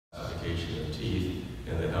classification of teeth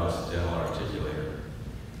in the House Dental Articulator.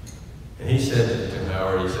 And he said to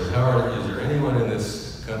Howard, he said, Howard, is there anyone in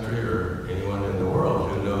this country or anyone in the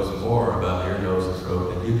world who knows more about ear, nose, and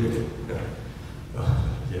throat than you do?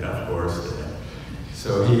 Yeah, of course.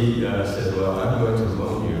 So he said, well, I'm going to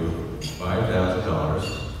loan you $5,000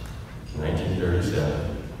 in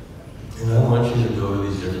 1937. And I want you to go to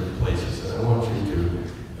these different places, and I want you to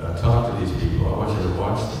talk to these people. I want you to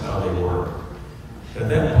watch how they work. At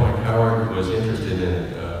that point, Howard was interested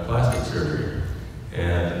in plastic surgery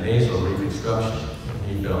and nasal reconstruction. And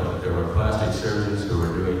he felt that there were plastic surgeons who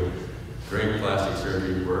were doing great plastic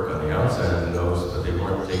surgery work on the outside of the nose, but they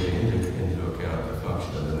weren't taking into account the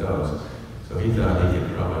function of the nose. So he thought he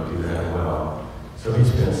could probably do that well. So he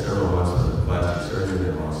spent several months with a plastic surgeon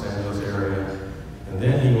in the Los Angeles area. And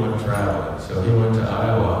then he went traveling. So he went to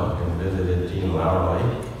Iowa and visited Gene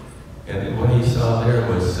Lowerly. And what he saw there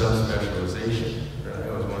was subspecialization.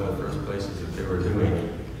 That was one of the first places that they were doing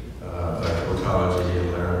like otology and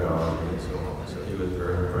laryngology and so on. So he was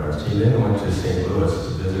very impressed. He then went to St. Louis to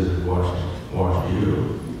visit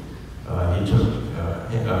WashU. He took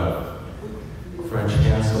French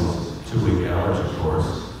Hansel's 2-week allergy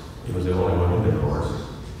course. He was the only one in the course.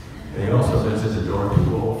 And he also visited Dorothy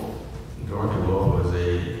Wolfe. Dorothy Wolfe was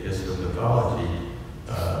a histopathology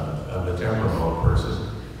of the temporal bone person.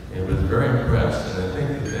 And he was very impressed, and I think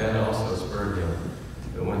that also spurred him.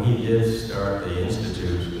 And when he did start the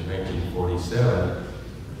Institute in 1947,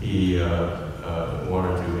 he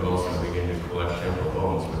wanted to also begin to collect temporal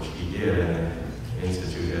bones, which he did, and the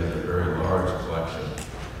Institute has a very large collection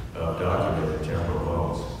of documented temporal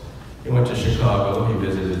bones. He went to Chicago. He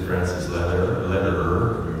visited Francis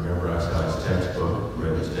Lederer. Remember, I saw his textbook,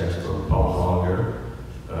 read his textbook, Paul Longer,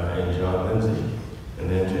 and John Lindsay. And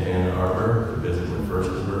then to Ann Arbor to visit with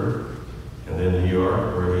Furstenberg. And then New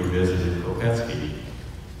York, where he visited Kopetsky.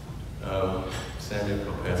 Samuel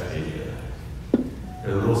Kopetsky.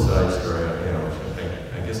 There's a little side story on him, which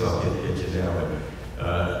I guess I'll hit you now.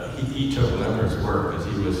 But he took Lempert's work because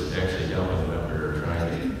he was actually helping Lempert, or trying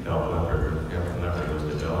to help Lempert when Lempert was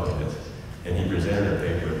developing this. And he presented a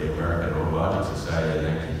paper at the American Otologic Society in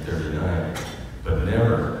 1939, but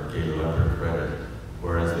never gave Lempert credit.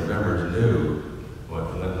 Whereas the members knew what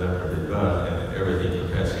Lempert had done, and everything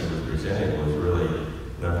Kopetsky was presenting was really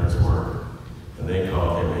Lempert's work. And they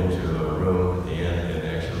called him into a room at the end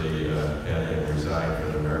and actually had him resign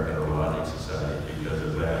from the American Otologic Society because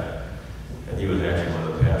of that. And he was actually one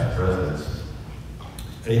of the past presidents.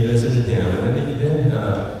 And he visited him, and then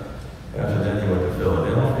after that he went to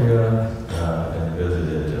Philadelphia and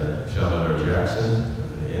visited Charlotte Jackson,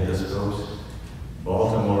 the endoscopes,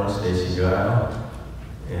 Baltimore, Stacy Guile,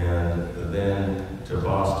 and then to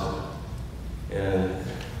Boston. And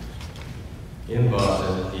in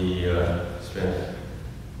Boston, he spent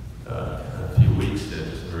a few weeks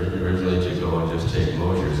originally to go and just take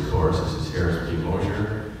Mosher's course. This is Harris P.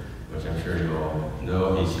 Mosher, which I'm sure you all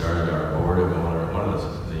know. He started our board, one of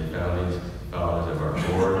the founding fathers of our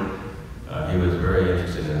board. He was very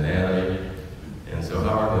interested in anatomy. And so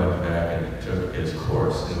Howard went back and took his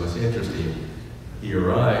course. And it was interesting. He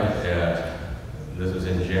arrived at, this was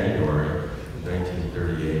in January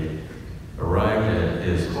 1938, arrived at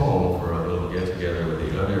his home for a little get-together with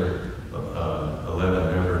the other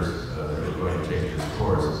 11 members that were going to take this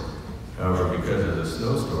course. However, because of the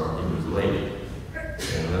snowstorm, he was late.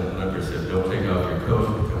 And Lemper said, don't take off your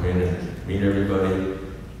coat, come in and meet everybody,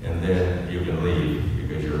 and then you can leave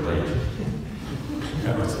because you're late.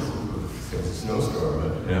 That was a snowstorm,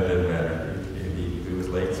 but that didn't matter. He was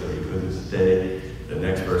late, so he couldn't stay. The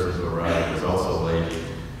next person to arrive was also late.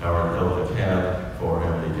 Howard held a cab for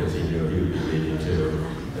him because he knew he would be leaving too.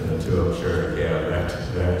 And the two of them shared a cab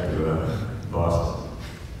back to Boston.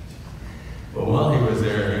 But while he was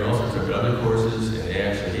there, he also took other courses, and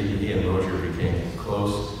actually he and Mosher became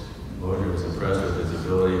close. Mosher was impressed with his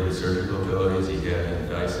ability, his surgical abilities. He had him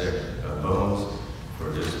dissect bones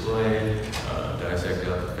for display, dissect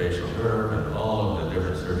out the facial nerve, and all of the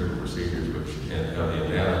different surgical procedures and the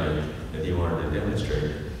anatomy that he wanted to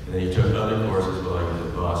demonstrate. And then he took other courses while he was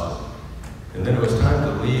in Boston. And then it was time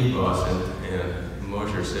to leave Boston, and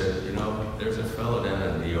Mosher said, you know, there's a fellow down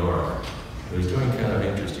in New York who's doing kind of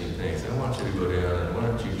interesting things. I want you to go down, and why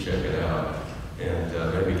don't you check it out, and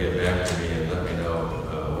maybe get back to me and let me know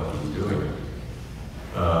what he's doing.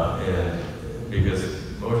 And because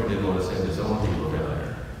Mosher didn't want to send his own people down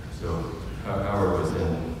there. So Howard was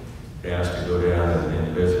then asked to go down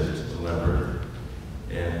and visit Lempert.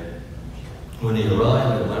 And when he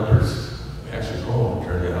arrived at Lempert's actually home,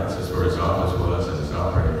 turned out this is where his office was and his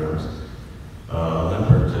operating rooms,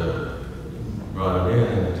 Lempert brought him in,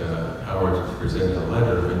 and Howard presented a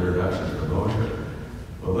letter introduction for Mosher.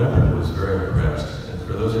 Well, Leonard was very impressed. And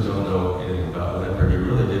for those who don't know anything about Leonard, he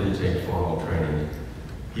really didn't take formal training.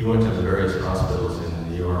 He went to the various hospitals in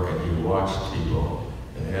New York and he watched people.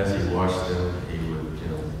 And as he watched them, he would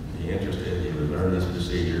be interested, he would learn these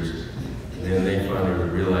procedures. And then they finally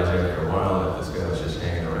would realize after a while that this guy was just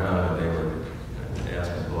hanging around and they would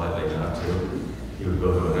ask him politely not to. He would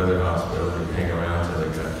go to another hospital and hang around until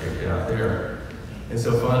they got kicked out there. And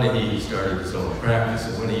so finally he started his own practice.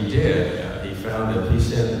 And when he did, he found that he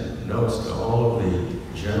sent notes to all of the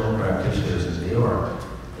general practitioners in New York.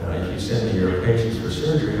 If you send me your patients for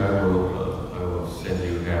surgery, I will send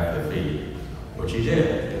you half the fee, which he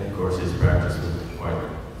did. And of course his practice was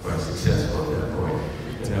quite successful at that point.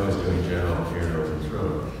 And that was doing general ear, nose, and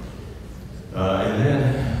throat. And then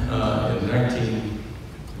in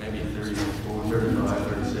maybe 34, 35,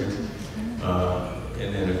 36,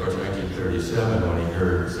 and then of course 1937 when he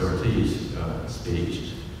heard Sorti's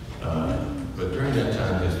speech. But during that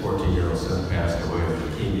time, his 14-year-old son passed away of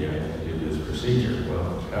leukemia and did this procedure.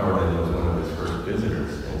 Well, Howard then was one of his first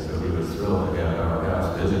visitors, and so he was thrilled to have Howard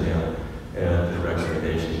House visit him at the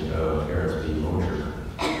recommendation of Harris B. Mosher.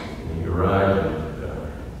 And he arrived,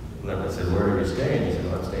 and Leonard said, "Where are you staying?" He said,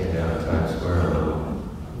 "Well, I'm staying down in Times Square in a little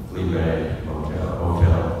flea bag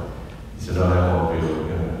hotel." He said, "No, that won't do. We're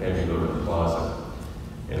going to have you go to the closet."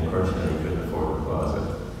 And of course, he couldn't afford the closet.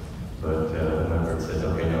 But Leonard said,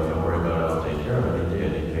 "Okay, no, don't worry about it. I'll take care of it." He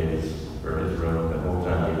did. He paid for his room the whole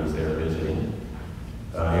time he was there visiting.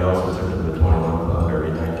 He also took him to the 21 Club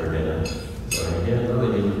every night for dinner. So again,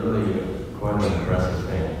 he was really quite an impressive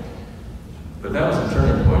thing. But that was a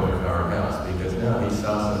turning point for Howard House because now he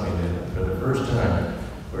saw something that, for the first time,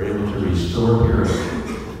 were able to restore hearing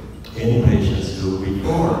in patients who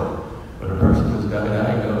before, when a person was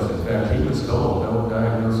diagnosed, in fact, he was told, "Don't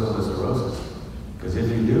diagnose otosclerosis. Because if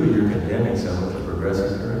you do, you're condemning someone to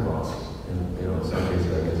progressive hearing loss, and in some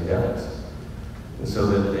cases, I guess, deafness." And so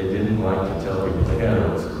that they didn't like to tell people they had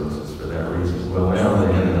otosclerosis for that reason. Well, now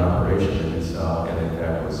they had an operation that he saw, and in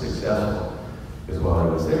fact was successful. Because while he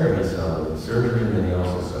was there, he saw the surgery, and then he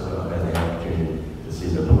also had the opportunity to see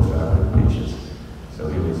the post-operative patients. So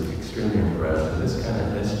he was extremely impressed, and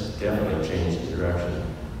this definitely changed the direction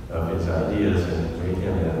of his ideas, and made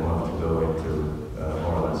him then want to go into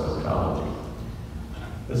more or less oncology.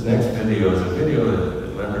 This next video is a video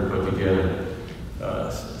that Leonard put together.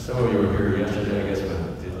 Some of you were here yesterday, I guess,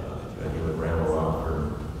 when he would ramble on for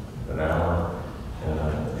an hour.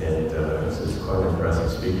 This is quite an impressive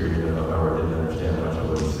speaker, even though Howard didn't understand much of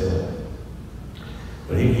what he said.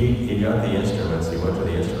 But he got the instruments, he went to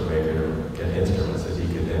the instrument maker to get instruments that he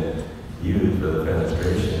could then use for the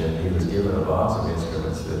fenestration, and he was given a box of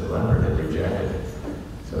instruments that Leonard had rejected.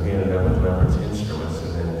 So he ended up with Leonard's instruments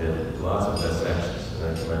and then did lots of dissections.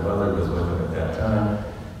 My mother was with him at that time,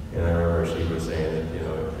 and I remember she was saying that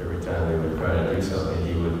every time we would try to do something,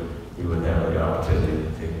 he would have the opportunity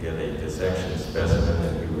to get a dissection specimen,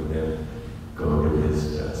 and he would then go to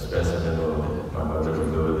his specimen, or my mother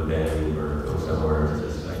would go to the Danube or go somewhere,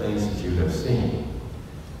 just things that you have seen.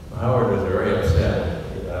 Howard was very upset.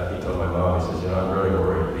 He told my mom, he says, "I'm really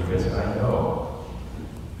worried because I know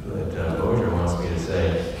that Mosher wants me to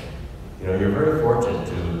say, you're very fortunate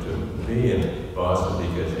to be in Boston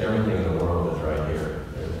because everything in the world is right here.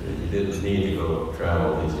 You didn't need to go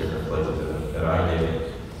travel these different places that I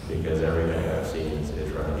did because everything I've seen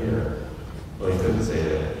is right here." Well, he couldn't say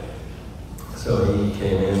that. So he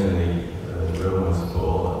came in and the room was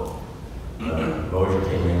full. Mosher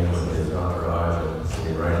came in with his entourage and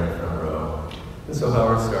sitting right in the front row. And so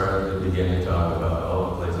Howard started to begin to talk about all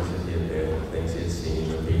the places that he had been, the things he had seen,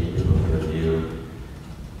 the people he had viewed.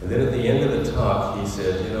 And then at the end of the talk, he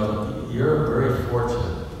said, "You're very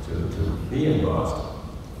fortunate to be in Boston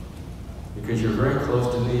because you're very close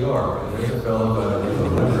to New York, and there's a fellow by the name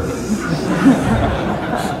of Leonard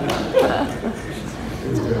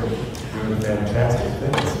who's doing fantastic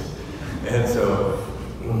things." And so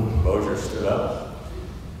Mosher stood up.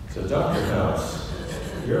 He said, "Dr. House,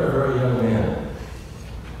 you're a very young man.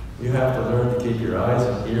 You have to learn to keep your eyes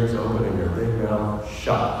and ears open and your big mouth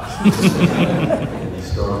shut." And he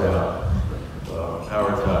stormed out. Well,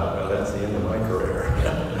 Howard thought, "Well, that's the end of my career."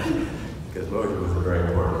 Because Mosher was a very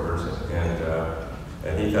important person.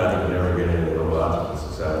 And he thought he would never get into the Neurological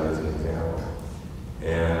Society as an example.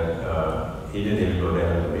 And he didn't even go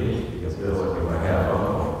down to the meeting because Bill was my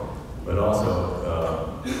half-uncle. But also,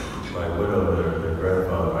 my widow, my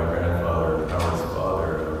grandfather, Howard's father,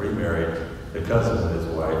 remarried the cousin of his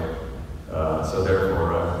wife. So therefore,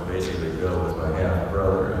 basically, Bill was my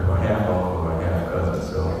half-brother, and my half-uncle, and my half-cousin.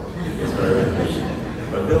 So it's very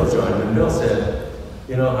But Bill joined, and Bill said,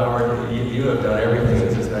 "Howard, you have done everything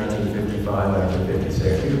since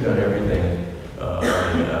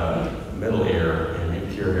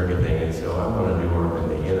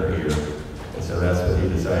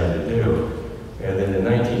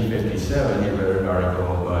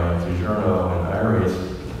Turno and Iris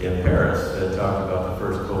in Paris that talked about the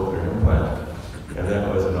first cochlear implant. And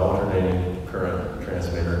that was an alternating current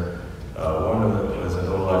transmitter. One of them was an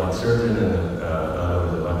otologic surgeon and another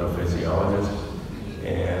was an electrophysiologist.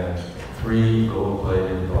 And 3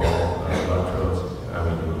 gold-plated ball electrodes,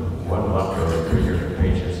 one electrode in 3 different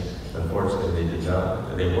patients. Unfortunately,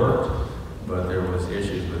 they worked, but there was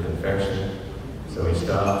issues with infection. So he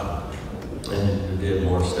stopped and did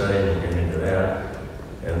more study and get into that.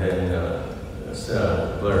 And then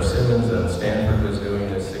Blair Simmons at Stanford was doing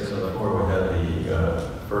this. 604, we had the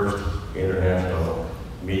first international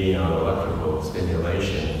meeting on electrical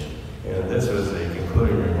stimulation. And this was the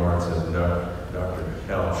concluding remarks of Dr.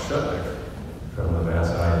 Hal Schutnick from the Mass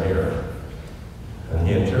Eye and Ear. And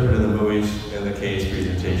he interpreted the movies and the case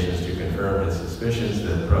presentations to confirm his suspicions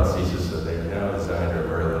that prostheses that they are now designed are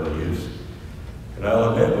very little use. And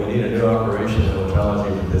I'll admit we need a new operation in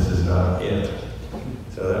otology, but this is not it.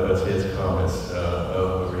 So that was his comments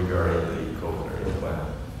regarding the cochlear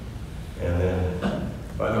implant. And then,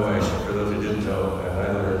 by the way, for those who didn't know,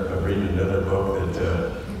 I read another book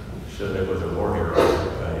that Schutnick was a war hero.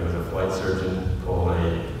 He was a flight surgeon, pulled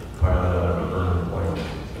a pilot out of a burning plane.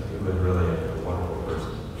 So he was really a wonderful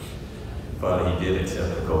person. But he did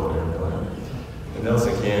accept the cochlear implant. And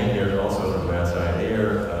Nelson Kang here, also from Mass Eye and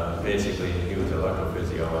Ear, basically he was an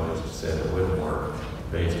electrophysiologist, said it wouldn't work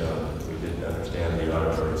based on we didn't understand the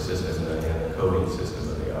auditory system and the coding system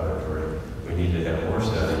of the auditory. We needed to have more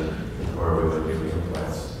study before we would do the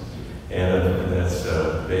implants. And that's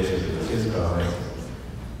basically his comments.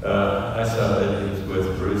 I saw that it was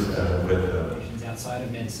with Bruce and with outside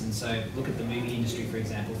of medicine. So look at the movie industry, for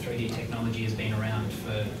example. 3D technology has been around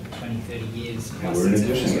for 20, 30 years. And we're not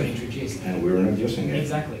using it. Introduced. And we're not using it.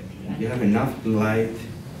 Exactly. You have enough light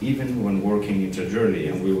even when working intradural,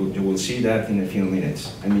 and you will see that in a few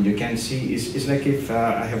minutes. I mean, you can see, it's like if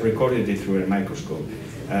I have recorded it through a microscope.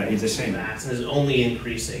 It's the same. And is only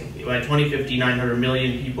increasing. By 2050, 900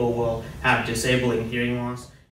 million people will have disabling hearing loss.